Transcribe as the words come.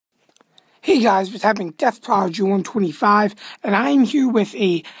Hey guys, what's happening? Death Prodigy 125, and I am here with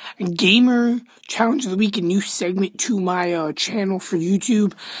a gamer challenge of the week, a new segment to my channel for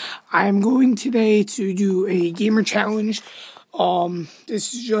YouTube. I am going today to do a gamer challenge.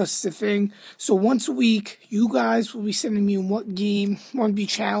 This is just the thing. So once a week, you guys will be sending me what game want to be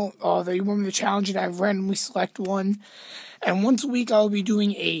that you want me to challenge, and I randomly select one. And once a week, I'll be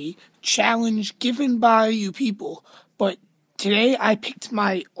doing a challenge given by you people, but today I picked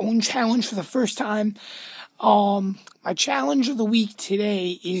my own challenge for the first time. My challenge of the week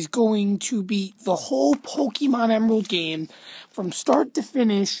today is going to be the whole Pokemon Emerald game from start to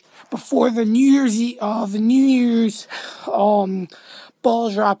finish before the New Year's ball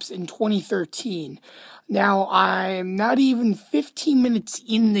drops in 2013. Now, I'm not even 15 minutes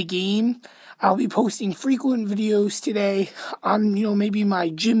in the game. I'll be posting frequent videos today on, maybe my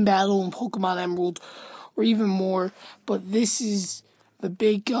gym battle in Pokemon Emerald, or even more, but this is the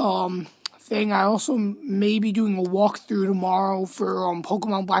big thing. I also may be doing a walkthrough tomorrow for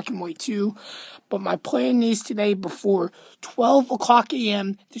Pokemon Black and White 2, but my plan is today before 12 o'clock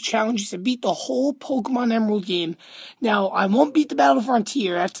a.m. the challenge is to beat the whole Pokemon Emerald game. Now, I won't beat the Battle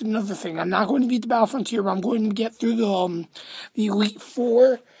Frontier, that's another thing. I'm not going to beat the Battle Frontier, but I'm going to get through the Elite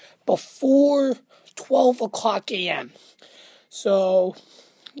Four before 12 o'clock a.m. So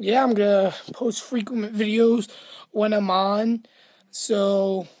yeah, I'm gonna post frequent videos when I'm on.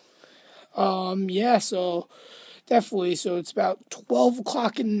 So, yeah, so definitely. So it's about 12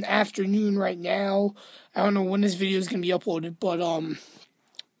 o'clock in the afternoon right now. I don't know when this video is gonna be uploaded, but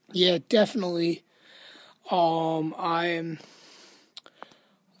yeah, definitely. I am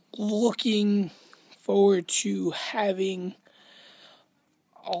looking forward to having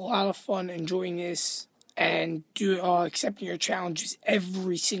a lot of fun enjoying this and accepting your challenges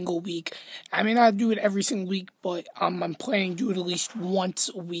every single week. I may not do it every single week, but I'm planning to do it at least once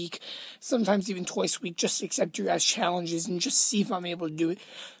a week, sometimes even twice a week, just to accept your guys' challenges and just see if I'm able to do it.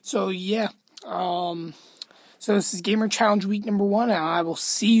 So yeah, so this is Gamer Challenge week number 1, and I will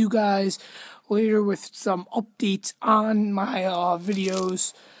see you guys later with some updates on my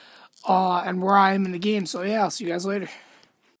videos and where I am in the game. So yeah, I'll see you guys later.